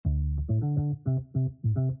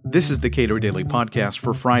This is the Cato Daily Podcast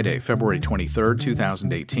for Friday, February 23rd,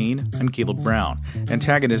 2018. I'm Caleb Brown.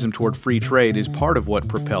 Antagonism toward free trade is part of what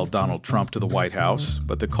propelled Donald Trump to the White House,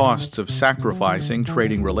 but the costs of sacrificing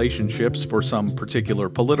trading relationships for some particular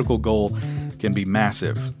political goal can be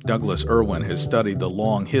massive. Douglas Irwin has studied the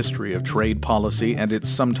long history of trade policy and its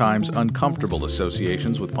sometimes uncomfortable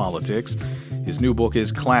associations with politics. His new book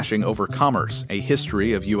is Clashing Over Commerce, A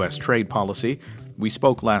History of U.S. Trade Policy. We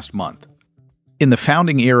spoke last month. In the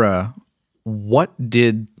founding era, what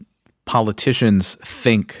did politicians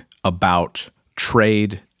think about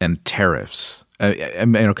trade and tariffs?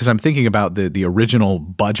 Because I'm thinking about the original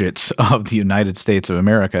budgets of the United States of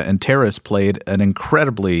America, and tariffs played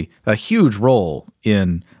a huge role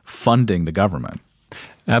in funding the government.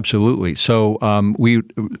 Absolutely. So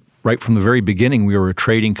right from the very beginning, we were a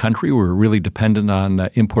trading country. We were really dependent on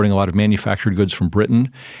importing a lot of manufactured goods from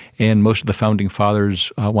Britain. And most of the founding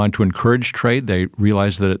fathers wanted to encourage trade. They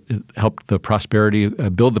realized that it helped the prosperity,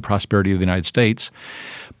 build the prosperity of the United States.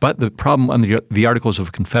 But the problem on the Articles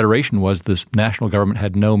of Confederation was this national government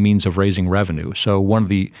had no means of raising revenue. So one of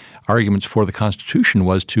the arguments for the Constitution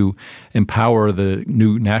was to empower the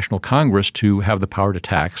new National Congress to have the power to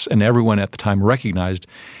tax. And everyone at the time recognized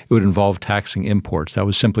it would involve taxing imports. That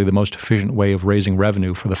was simply the most efficient way of raising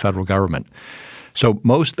revenue for the federal government. So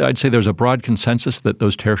I'd say there's a broad consensus that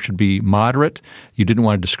those tariffs should be moderate. You didn't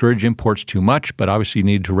want to discourage imports too much, but obviously you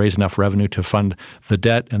needed to raise enough revenue to fund the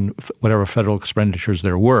debt and whatever federal expenditures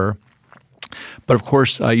there were. But of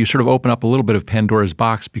course, you sort of open up a little bit of Pandora's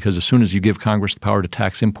box, because as soon as you give Congress the power to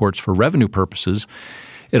tax imports for revenue purposes,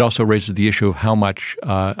 it also raises the issue of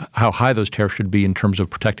how high those tariffs should be in terms of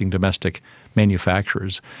protecting domestic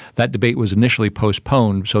manufacturers. That debate was initially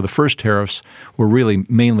postponed, so the first tariffs were really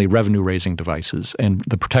mainly revenue-raising devices, and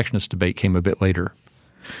the protectionist debate came a bit later.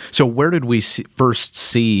 So where did we first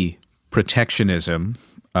see protectionism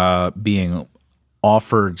being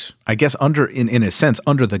offered, I guess, in a sense,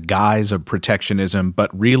 under the guise of protectionism,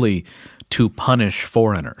 but really to punish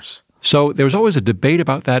foreigners? So there was always a debate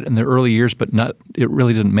about that in the early years, but it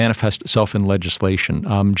really didn't manifest itself in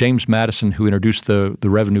legislation. James Madison, who introduced the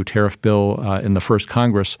revenue tariff bill in the first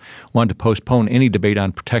Congress, wanted to postpone any debate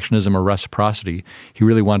on protectionism or reciprocity. He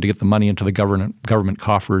really wanted to get the money into the government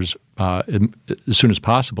coffers as soon as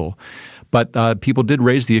possible. But people did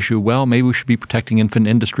raise the issue, well, maybe we should be protecting infant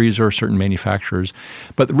industries or certain manufacturers.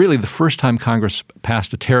 But really, the first time Congress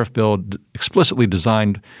passed a tariff bill explicitly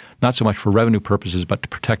designed not so much for revenue purposes, but to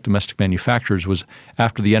protect domestic manufacturers was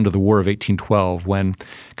after the end of the War of 1812, when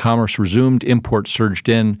commerce resumed, imports surged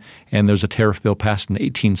in, and there was a tariff bill passed in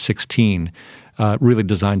 1816, really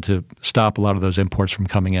designed to stop a lot of those imports from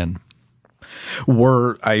coming in.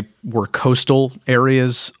 Were coastal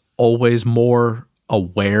areas always more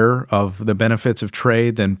aware of the benefits of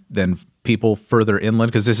trade than people further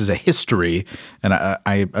inland? Because this is a history, and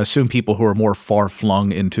I assume people who are more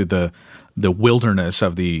far-flung into the wilderness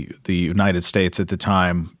of the United States at the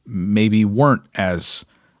time maybe weren't as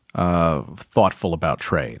thoughtful about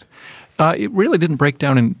trade. It really didn't break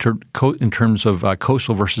down in terms of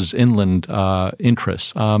coastal versus inland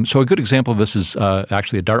interests. So a good example of this is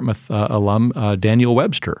actually a Dartmouth alum, Daniel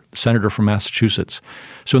Webster, senator from Massachusetts.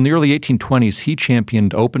 So in the early 1820s, he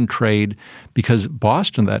championed open trade because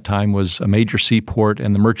Boston at that time was a major seaport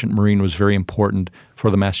and the merchant marine was very important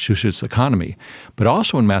for the Massachusetts economy. But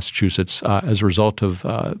also in Massachusetts, as a result of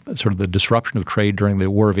sort of the disruption of trade during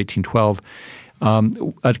the War of 1812,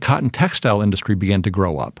 a cotton textile industry began to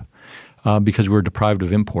grow up. Because we were deprived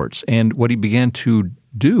of imports. And what he began to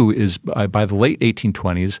do is by the late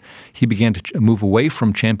 1820s, he began to move away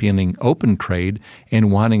from championing open trade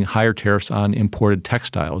and wanting higher tariffs on imported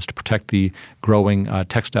textiles to protect the growing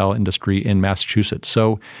textile industry in Massachusetts.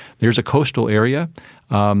 So there's a coastal area.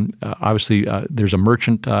 Obviously, there's a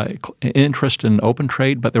merchant interest in open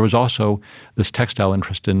trade, but there was also this textile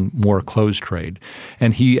interest in more closed trade.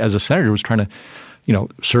 And he, as a senator, was trying to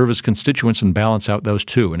serve his constituents and balance out those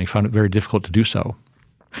two, and he found it very difficult to do so.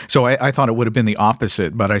 So I thought it would have been the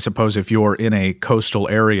opposite, but I suppose if you're in a coastal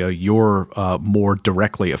area, you're more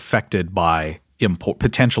directly affected by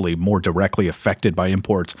potentially more directly affected by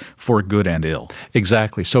imports for good and ill.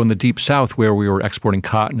 Exactly. So in the Deep South, where we were exporting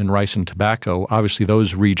cotton and rice and tobacco, obviously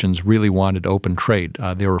those regions really wanted open trade.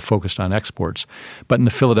 They were focused on exports. But in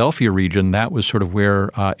the Philadelphia region, that was sort of where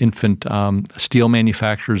infant steel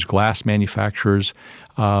manufacturers, glass manufacturers,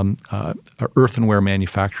 earthenware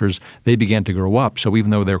manufacturers, they began to grow up. So even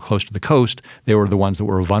though they were close to the coast, they were the ones that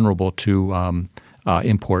were vulnerable to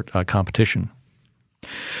import competition.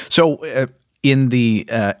 So in the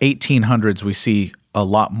 1800s, we see a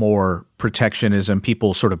lot more protectionism.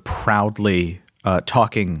 People sort of proudly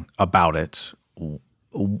talking about it.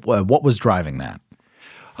 What was driving that?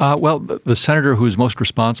 Well, the senator who was most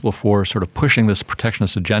responsible for sort of pushing this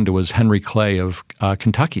protectionist agenda was Henry Clay of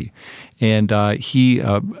Kentucky. And he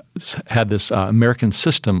had this American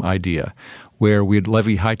system idea where we'd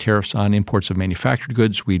levy high tariffs on imports of manufactured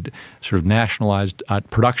goods. We'd sort of nationalize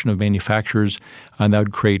production of manufacturers, and that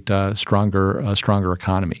would create a stronger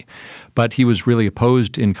economy. But he was really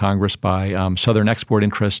opposed in Congress by Southern export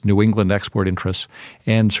interests, New England export interests,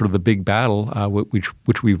 and sort of the big battle,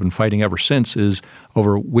 which we've been fighting ever since, is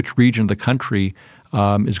over which region of the country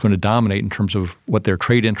is going to dominate in terms of what their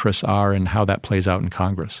trade interests are and how that plays out in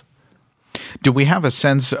Congress. Do we have a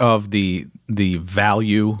sense of the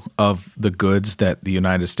value of the goods that the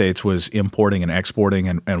United States was importing and exporting,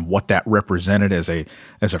 and what that represented as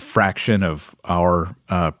a fraction of our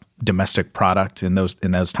domestic product in those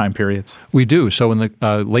time periods? We do. So in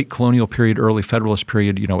the late colonial period, early Federalist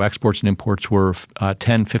period, exports and imports were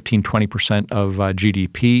 10, 15, 20% of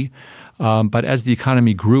GDP. But as the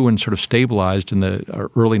economy grew and sort of stabilized in the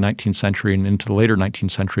early 19th century and into the later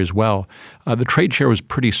 19th century as well, the trade share was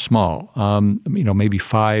pretty small, maybe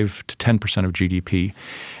 5 to 10% of GDP.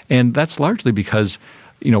 And that's largely because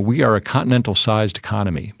we are a continental-sized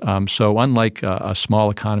economy. So unlike a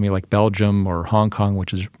small economy like Belgium or Hong Kong,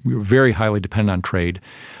 which is very highly dependent on trade,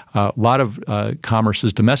 a lot of commerce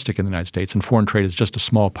is domestic in the United States, and foreign trade is just a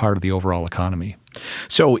small part of the overall economy.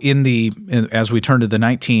 So as we turn to the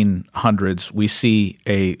 1900s, we see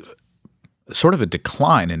a sort of a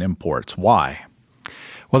decline in imports. Why?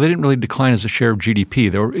 Well, they didn't really decline as a share of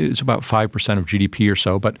GDP. It's about 5% of GDP or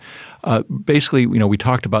so. But basically, we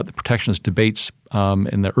talked about the protectionist debates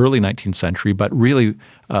in the early 19th century, but really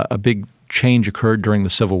a big change occurred during the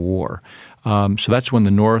Civil War. So that's when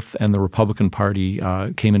the North and the Republican Party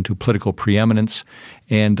came into political preeminence.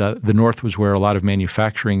 And the North was where a lot of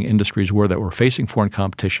manufacturing industries were that were facing foreign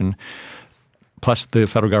competition. Plus, the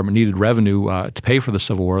federal government needed revenue to pay for the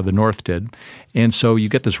Civil War. The North did. And so you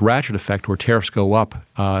get this ratchet effect where tariffs go up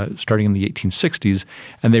starting in the 1860s,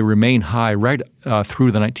 and they remain high right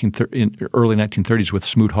through the early 1930s with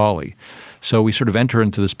Smoot-Hawley. So we sort of enter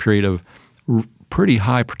into this period of pretty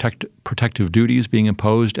high protective duties being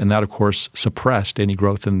imposed, and that, of course, suppressed any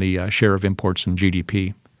growth in the share of imports in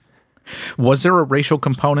GDP. Was there a racial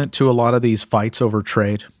component to a lot of these fights over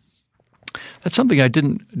trade? That's something I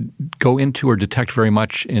didn't go into or detect very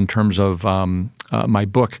much in terms of my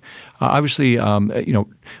book. Obviously,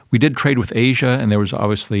 we did trade with Asia, and there was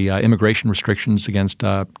obviously immigration restrictions against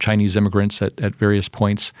Chinese immigrants at various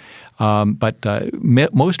points. But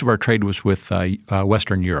most of our trade was with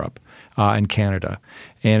Western Europe and Canada.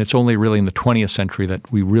 And it's only really in the 20th century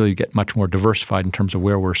that we really get much more diversified in terms of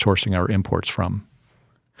where we're sourcing our imports from.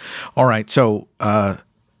 All right. So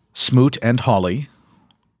Smoot and Hawley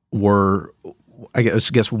were, I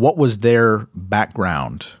guess, what was their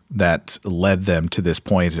background that led them to this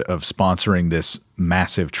point of sponsoring this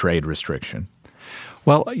massive trade restriction?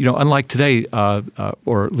 Well, unlike today,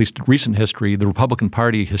 or at least recent history, the Republican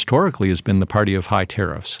Party historically has been the party of high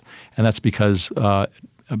tariffs. And that's because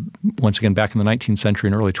once again, back in the 19th century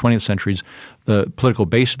and early 20th centuries, the political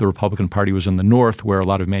base of the Republican Party was in the North, where a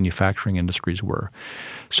lot of manufacturing industries were.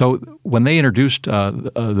 So when they introduced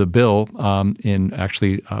the bill in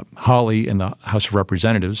Hawley in the House of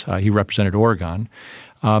Representatives, he represented Oregon.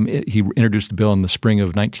 He introduced the bill in the spring of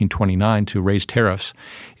 1929 to raise tariffs.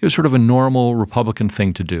 It was sort of a normal Republican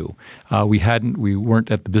thing to do. We weren't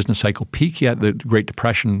at the business cycle peak yet. The Great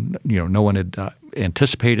Depression, no one had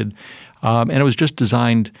anticipated. And it was just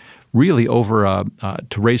designed really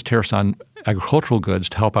to raise tariffs on agricultural goods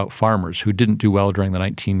to help out farmers who didn't do well during the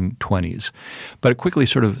 1920s. But it quickly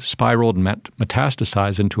sort of spiraled and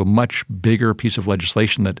metastasized into a much bigger piece of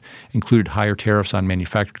legislation that included higher tariffs on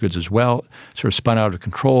manufactured goods as well. Sort of spun out of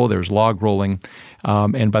control. There was log rolling.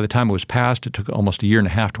 And by the time it was passed, it took almost a year and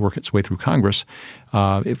a half to work its way through Congress.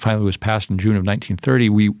 It finally was passed in June of 1930.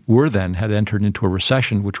 We had entered into a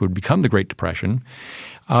recession, which would become the Great Depression.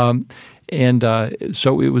 And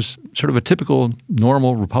so it was sort of a typical,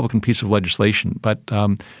 normal Republican piece of legislation. But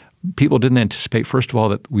people didn't anticipate, first of all,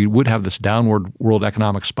 that we would have this downward world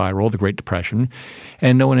economic spiral, the Great Depression.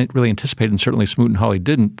 And no one really anticipated, and certainly Smoot and Hawley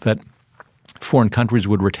didn't, that foreign countries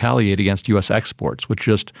would retaliate against U.S. exports, which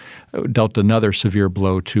just dealt another severe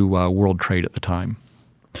blow to world trade at the time.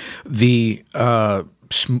 The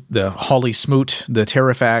Hawley-Smoot, the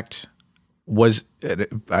Tariff Act, was,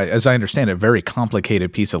 as I understand it, a very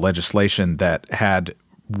complicated piece of legislation that had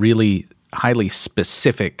really highly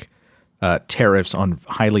specific tariffs on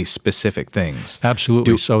highly specific things.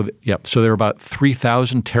 Absolutely. So there are about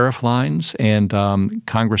 3,000 tariff lines, and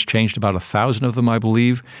Congress changed about 1,000 of them, I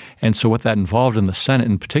believe. And so what that involved in the Senate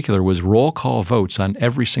in particular was roll call votes on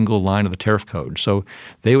every single line of the tariff code. So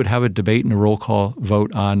they would have a debate and a roll call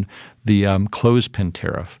vote on the clothespin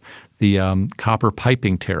tariff, the copper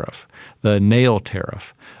piping tariff, the nail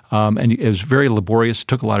tariff. And it was very laborious,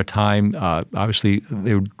 took a lot of time. Obviously,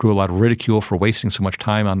 they drew a lot of ridicule for wasting so much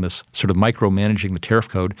time on this sort of micromanaging the tariff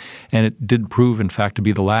code. And it did prove, in fact, to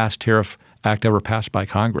be the last tariff act ever passed by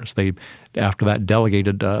Congress. They, after that,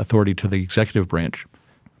 delegated authority to the executive branch.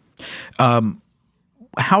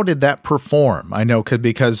 How did that perform? I know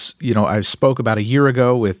because I spoke about a year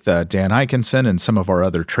ago with Dan Ikenson and some of our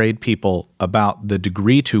other trade people about the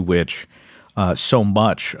degree to which so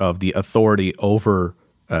much of the authority over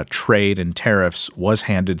trade and tariffs was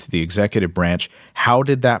handed to the executive branch. How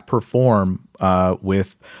did that perform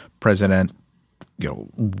with President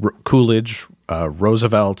Coolidge,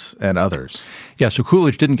 Roosevelt, and others? Yeah, so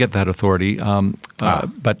Coolidge didn't get that authority,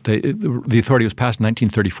 but the authority was passed in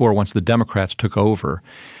 1934 once the Democrats took over.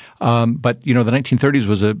 But the 1930s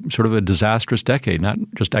was a sort of a disastrous decade, not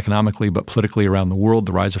just economically, but politically around the world,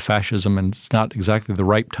 the rise of fascism, and it's not exactly the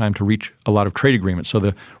right time to reach a lot of trade agreements. So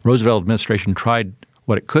the Roosevelt administration tried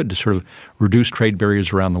what it could to sort of reduce trade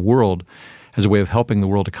barriers around the world as a way of helping the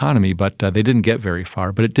world economy, but they didn't get very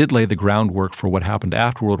far. But it did lay the groundwork for what happened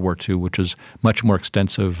after World War II, which is much more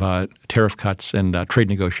extensive tariff cuts and trade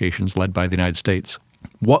negotiations led by the United States.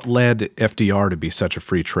 What led FDR to be such a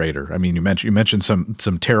free trader? I mean, you mentioned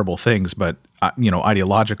some terrible things, but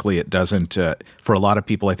ideologically, it doesn't. For a lot of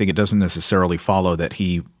people, I think it doesn't necessarily follow that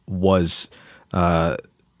he was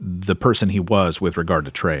the person he was with regard to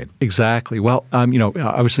trade. Exactly. Well,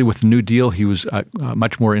 obviously with the New Deal, he was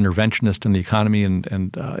much more interventionist in the economy and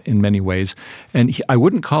in many ways. And I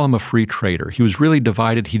wouldn't call him a free trader. He was really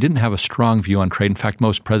divided. He didn't have a strong view on trade. In fact,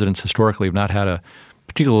 most presidents historically have not had a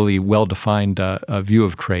particularly well-defined view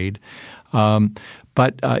of trade.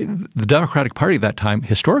 But the Democratic Party at that time,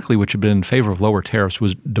 historically, which had been in favor of lower tariffs,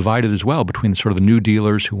 was divided as well between sort of the New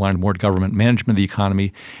Dealers who wanted more government management of the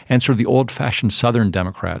economy and sort of the old-fashioned Southern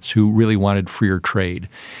Democrats who really wanted freer trade.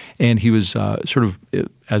 And he was sort of,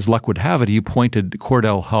 as luck would have it, he appointed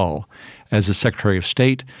Cordell Hull as the Secretary of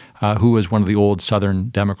State, who was one of the old Southern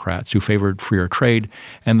Democrats who favored freer trade.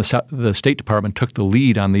 And the State Department took the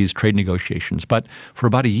lead on these trade negotiations. But for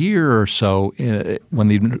about a year or so, when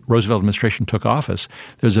the Roosevelt administration took office,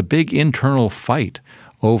 there was a big internal fight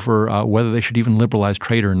over whether they should even liberalize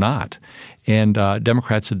trade or not. And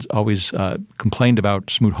Democrats had always complained about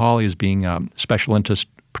Smoot-Hawley as being special interest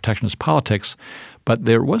protectionist politics, but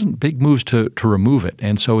there wasn't big moves to remove it.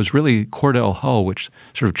 And so it was really Cordell Hull which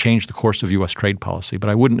sort of changed the course of U.S. trade policy. But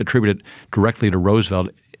I wouldn't attribute it directly to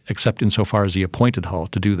Roosevelt, except insofar as he appointed Hull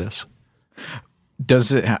to do this.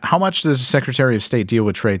 How much does the Secretary of State deal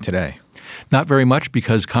with trade today? Not very much,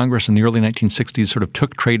 because Congress in the early 1960s sort of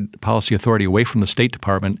took trade policy authority away from the State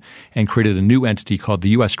Department and created a new entity called the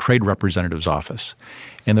U.S. Trade Representative's Office.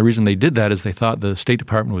 And the reason they did that is they thought the State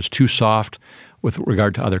Department was too soft with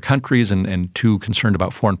regard to other countries and too concerned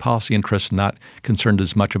about foreign policy interests, not concerned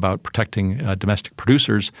as much about protecting domestic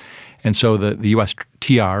producers. And so the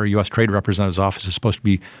USTR, U.S. Trade Representative's Office, is supposed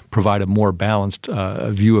to provide a more balanced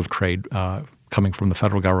view of trade coming from the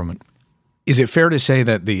federal government. Is it fair to say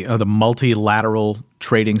that the multilateral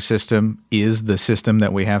trading system is the system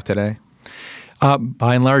that we have today?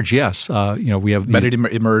 By and large, yes. We have. But it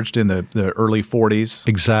emerged in the early 40s?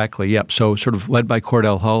 Exactly, yep. So sort of led by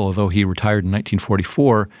Cordell Hull, although he retired in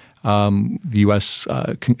 1944, the U.S.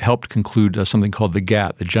 Helped conclude something called the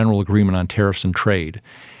GATT, the General Agreement on Tariffs and Trade,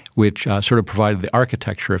 which sort of provided the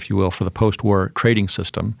architecture, if you will, for the post-war trading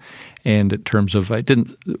system. And in terms of, it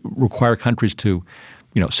didn't require countries to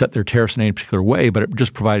set their tariffs in any particular way, but it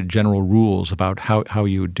just provided general rules about how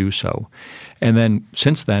you would do so. And then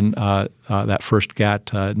since then, that first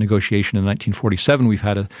GATT negotiation in 1947, we've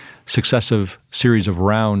had a successive series of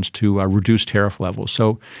rounds to reduce tariff levels.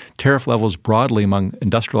 So tariff levels broadly among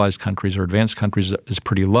industrialized countries or advanced countries is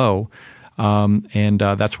pretty low, and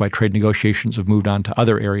that's why trade negotiations have moved on to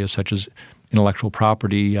other areas such as intellectual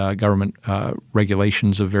property, government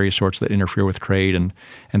regulations of various sorts that interfere with trade and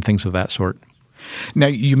things of that sort. Now,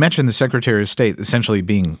 you mentioned the Secretary of State essentially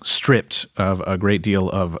being stripped of a great deal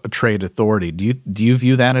of trade authority. Do you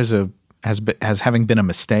view that as having been a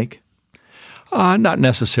mistake? Not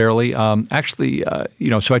necessarily. Actually,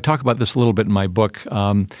 so I talk about this a little bit in my book.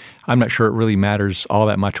 I'm not sure it really matters all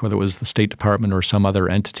that much whether it was the State Department or some other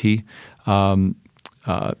entity.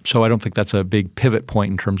 So I don't think that's a big pivot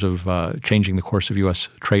point in terms of changing the course of U.S.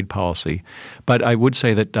 trade policy. But I would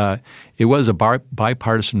say that it was a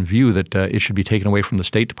bipartisan view that it should be taken away from the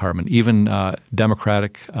State Department. Even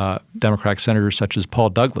Democratic senators such as Paul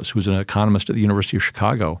Douglas, who's an economist at the University of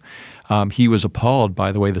Chicago, he was appalled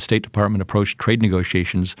by the way the State Department approached trade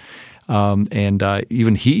negotiations. And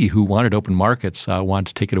even he, who wanted open markets, wanted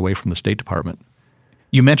to take it away from the State Department.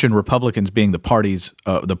 You mentioned Republicans being the party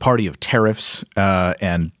of tariffs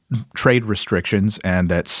and trade restrictions, and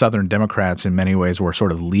that Southern Democrats in many ways were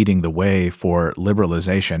sort of leading the way for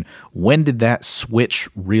liberalization. When did that switch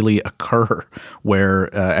really occur,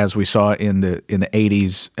 where, as we saw in the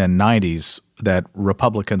 80s and 90s, that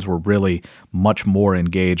Republicans were really much more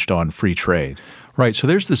engaged on free trade? Right. So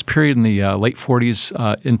there's this period in the late 40s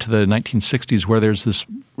into the 1960s where there's this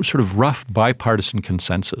sort of rough bipartisan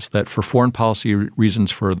consensus that for foreign policy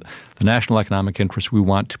reasons, for the national economic interest, we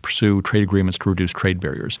want to pursue trade agreements to reduce trade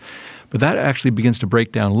barriers. But that actually begins to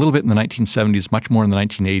break down a little bit in the 1970s, much more in the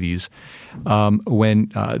 1980s,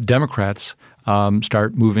 when Democrats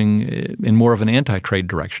start moving in more of an anti-trade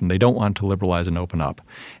direction. They don't want to liberalize and open up.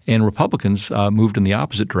 And Republicans moved in the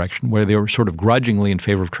opposite direction, where they were sort of grudgingly in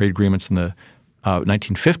favor of trade agreements in the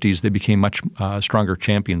 1950s. They became much stronger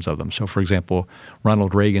champions of them. So, for example,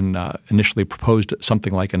 Ronald Reagan initially proposed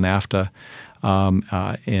something like a NAFTA,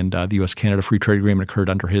 and the U.S.-Canada Free Trade Agreement occurred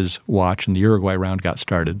under his watch, and the Uruguay round got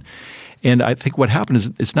started. And I think what happened is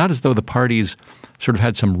it's not as though the parties sort of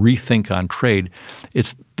had some rethink on trade.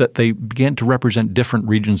 It's that they began to represent different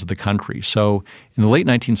regions of the country. So in the late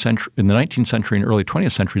 19th century and early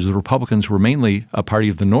 20th centuries, the Republicans were mainly a party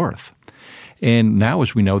of the North. And now,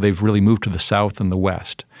 as we know, they've really moved to the South and the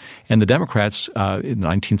West. And the Democrats in the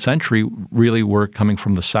 19th century really were coming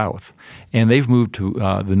from the South. And they've moved to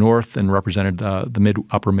the North and represented the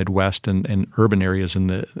upper Midwest and urban areas in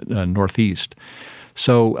the Northeast.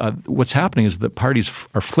 So what's happening is that parties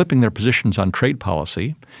are flipping their positions on trade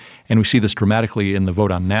policy. And we see this dramatically in the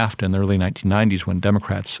vote on NAFTA in the early 1990s when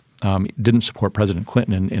Democrats didn't support President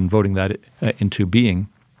Clinton in voting that into being.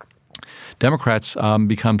 Democrats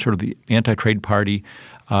become sort of the anti-trade party,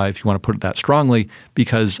 if you want to put it that strongly,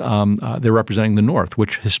 because they're representing the North,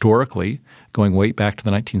 which historically, going way back to the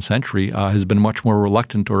 19th century, has been much more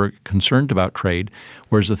reluctant or concerned about trade,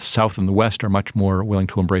 whereas the South and the West are much more willing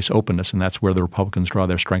to embrace openness, and that's where the Republicans draw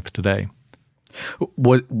their strength today.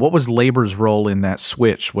 What was labor's role in that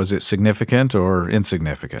switch? Was it significant or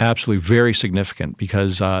insignificant? Absolutely, very significant,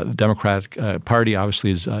 because the Democratic Party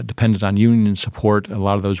obviously is dependent on union support. A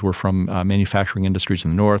lot of those were from manufacturing industries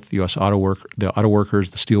in the North, the U.S. the auto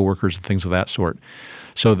workers, the steel workers, and things of that sort.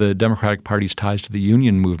 So the Democratic Party's ties to the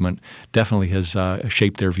union movement definitely has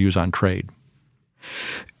shaped their views on trade.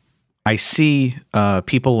 I see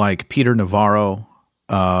people like Peter Navarro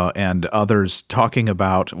and others talking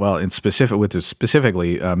about,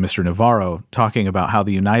 specifically Mr. Navarro, talking about how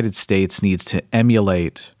the United States needs to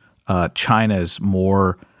emulate China's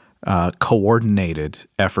more coordinated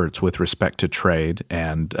efforts with respect to trade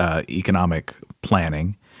and economic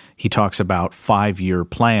planning. He talks about 5-year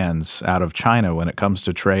plans out of China when it comes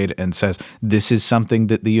to trade and says this is something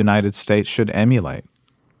that the United States should emulate.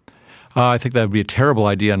 I think that would be a terrible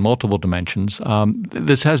idea on multiple dimensions.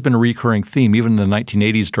 This has been a recurring theme. Even in the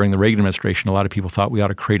 1980s during the Reagan administration, a lot of people thought we ought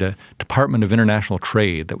to create a Department of International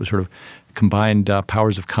Trade that was sort of combined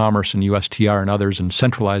powers of commerce and USTR and others and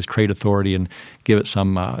centralized trade authority and give it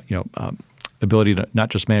some ability to not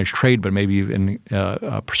just manage trade but maybe even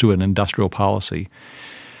pursue an industrial policy.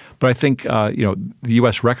 But I think the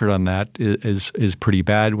U.S. record on that is pretty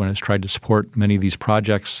bad when it's tried to support many of these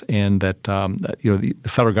projects, and that the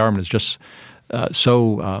federal government is just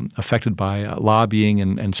so affected by lobbying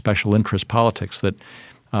and special interest politics that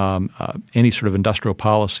any sort of industrial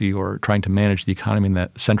policy or trying to manage the economy in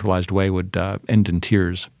that centralized way would end in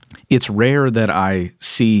tears. It's rare that I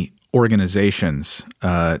see organizations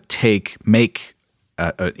make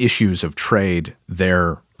issues of trade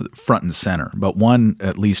their front and center. But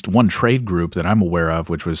at least one trade group that I'm aware of,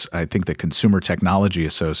 which was, I think, the Consumer Technology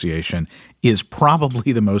Association, is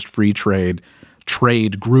probably the most free trade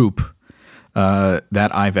group that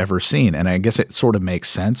I've ever seen. And I guess it sort of makes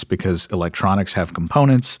sense because electronics have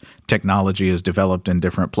components, technology is developed in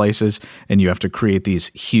different places, and you have to create these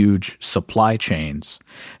huge supply chains.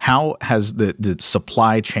 How has the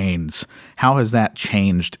supply chains, how has that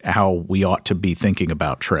changed how we ought to be thinking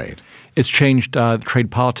about trade? It's changed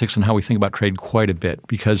trade politics and how we think about trade quite a bit,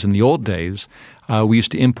 because in the old days, we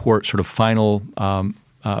used to import sort of final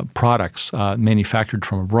products manufactured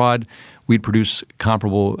from abroad. We'd produce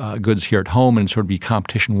comparable goods here at home and sort of be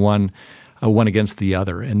competition one one against the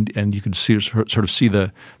other, and you could sort of see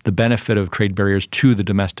the benefit of trade barriers to the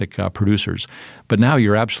domestic producers. But now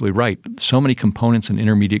you're absolutely right. So many components and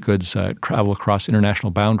intermediate goods travel across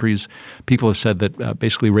international boundaries. People have said that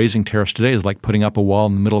basically raising tariffs today is like putting up a wall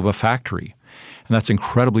in the middle of a factory. And that's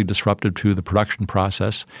incredibly disruptive to the production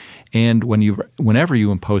process. And whenever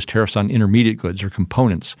you impose tariffs on intermediate goods or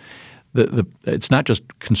components, it's not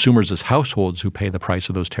just consumers as households who pay the price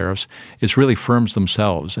of those tariffs. It's really firms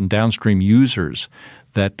themselves and downstream users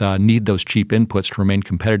that need those cheap inputs to remain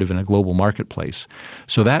competitive in a global marketplace.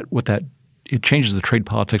 So it changes the trade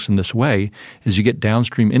politics in this way is you get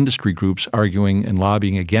downstream industry groups arguing and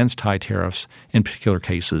lobbying against high tariffs in particular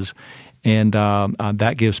cases. And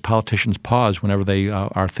that gives politicians pause whenever they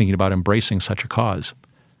are thinking about embracing such a cause.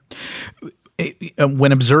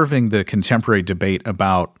 When observing the contemporary debate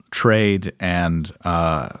about trade and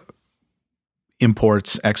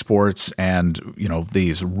imports, exports, and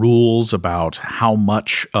these rules about how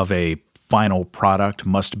much of a final product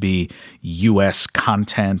must be U.S.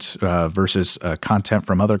 content versus content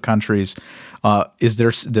from other countries,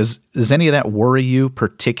 does any of that worry you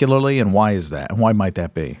particularly, and why is that? And why might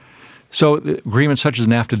that be? So agreements such as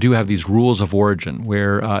NAFTA do have these rules of origin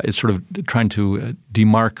where it's sort of trying to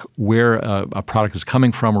demark where a product is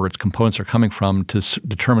coming from or its components are coming from to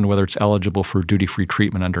determine whether it's eligible for duty-free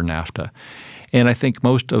treatment under NAFTA. And I think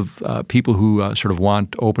most of people who sort of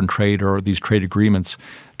want open trade or these trade agreements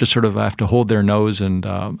just sort of have to hold their nose and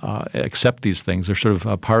accept these things. They're sort of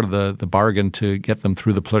a part of the bargain to get them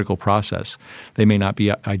through the political process. They may not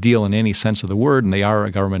be ideal in any sense of the word, and they are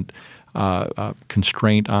a government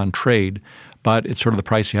constraint on trade, but it's sort of the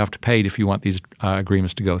price you have to pay if you want these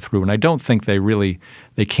agreements to go through. And I don't think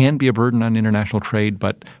they can be a burden on international trade,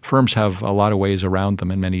 but firms have a lot of ways around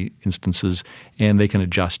them in many instances, and they can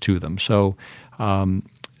adjust to them. So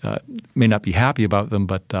may not be happy about them,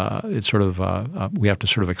 but it's sort of we have to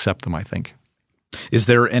sort of accept them, I think. Is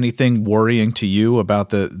there anything worrying to you about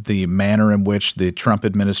the manner in which the Trump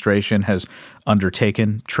administration has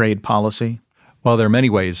undertaken trade policy? Well, there are many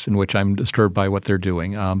ways in which I'm disturbed by what they're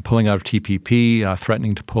doing. Pulling out of TPP,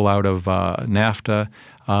 threatening to pull out of NAFTA,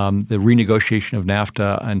 the renegotiation of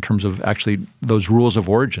NAFTA in terms of actually those rules of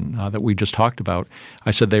origin that we just talked about.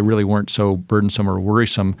 I said they really weren't so burdensome or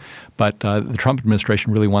worrisome, but the Trump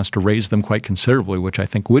administration really wants to raise them quite considerably, which I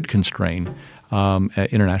think would constrain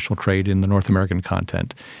international trade in the North American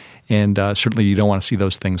content. And certainly you don't want to see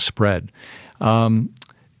those things spread.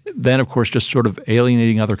 Then, of course, just sort of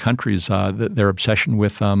alienating other countries, their obsession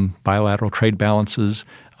with bilateral trade balances.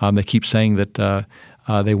 They keep saying that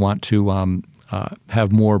they want to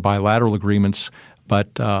have more bilateral agreements, but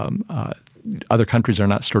other countries are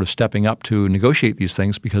not sort of stepping up to negotiate these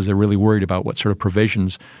things because they're really worried about what sort of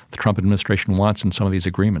provisions the Trump administration wants in some of these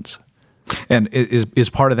agreements. And is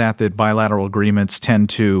part of that bilateral agreements tend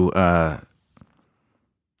to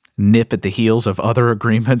nip at the heels of other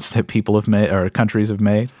agreements that people have made or countries have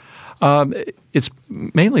made? It's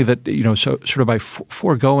mainly that, so sort of by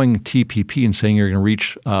foregoing TPP and saying you're going to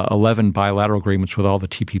reach 11 bilateral agreements with all the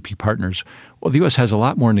TPP partners, well, the U.S. has a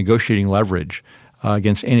lot more negotiating leverage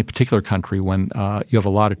against any particular country when you have a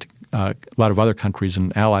lot of other countries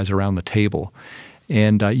and allies around the table.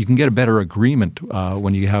 And you can get a better agreement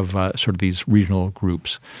when you have sort of these regional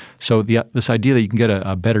groups. So this idea that you can get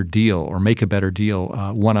a better deal or make a better deal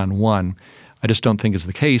one-on-one, I just don't think is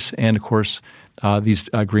the case. And, of course, these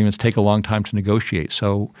agreements take a long time to negotiate.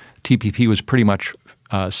 So TPP was pretty much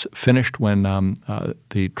finished when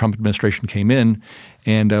the Trump administration came in,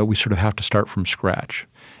 and we sort of have to start from scratch.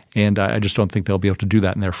 And I just don't think they'll be able to do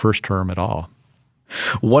that in their first term at all.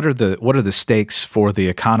 What are the stakes for the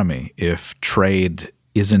economy if trade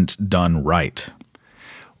isn't done right?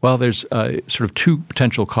 Well, there's sort of two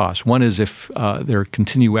potential costs. One is if there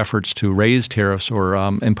continue efforts to raise tariffs or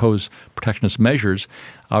impose protectionist measures,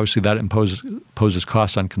 obviously that imposes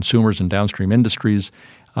costs on consumers and downstream industries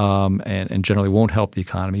and generally won't help the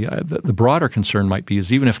economy. The broader concern might be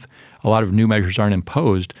is even if a lot of new measures aren't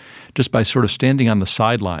imposed, just by sort of standing on the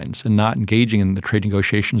sidelines and not engaging in the trade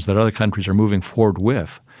negotiations that other countries are moving forward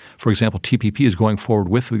with. For example, TPP is going forward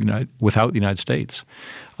without the United States.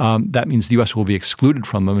 That means the U.S. will be excluded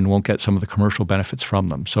from them and won't get some of the commercial benefits from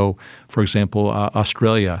them. So, for example,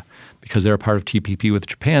 Australia, because they're a part of TPP with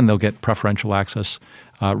Japan, they'll get preferential access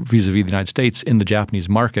vis-a-vis the United States in the Japanese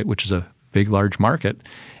market, which is a big, large market.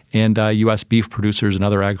 And U.S. beef producers and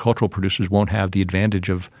other agricultural producers won't have the advantage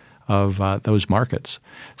of those markets.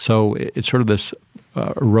 So it's sort of this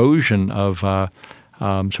erosion of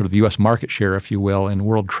sort of the U.S. market share, if you will, in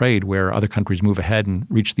world trade where other countries move ahead and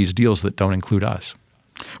reach these deals that don't include us.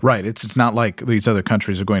 Right. It's not like these other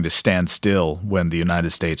countries are going to stand still when the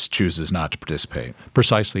United States chooses not to participate.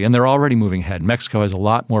 Precisely. And they're already moving ahead. Mexico has a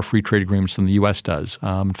lot more free trade agreements than the U.S. does.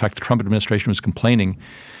 In fact, the Trump administration was complaining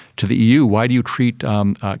to the EU, why do you treat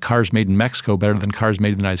cars made in Mexico better than cars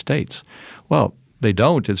made in the United States? Well, they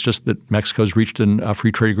don't. It's just that Mexico's reached a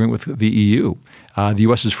free trade agreement with the EU. The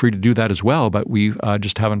U.S. is free to do that as well, but we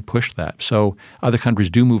just haven't pushed that. So other countries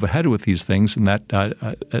do move ahead with these things, and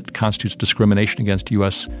that constitutes discrimination against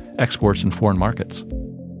U.S. exports in foreign markets.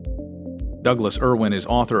 Douglas Irwin is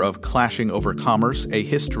author of Clashing Over Commerce, A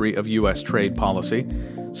History of U.S. Trade Policy.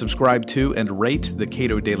 Subscribe to and rate the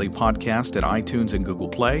Cato Daily Podcast at iTunes and Google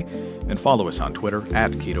Play, and follow us on Twitter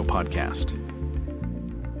 @Cato Podcast.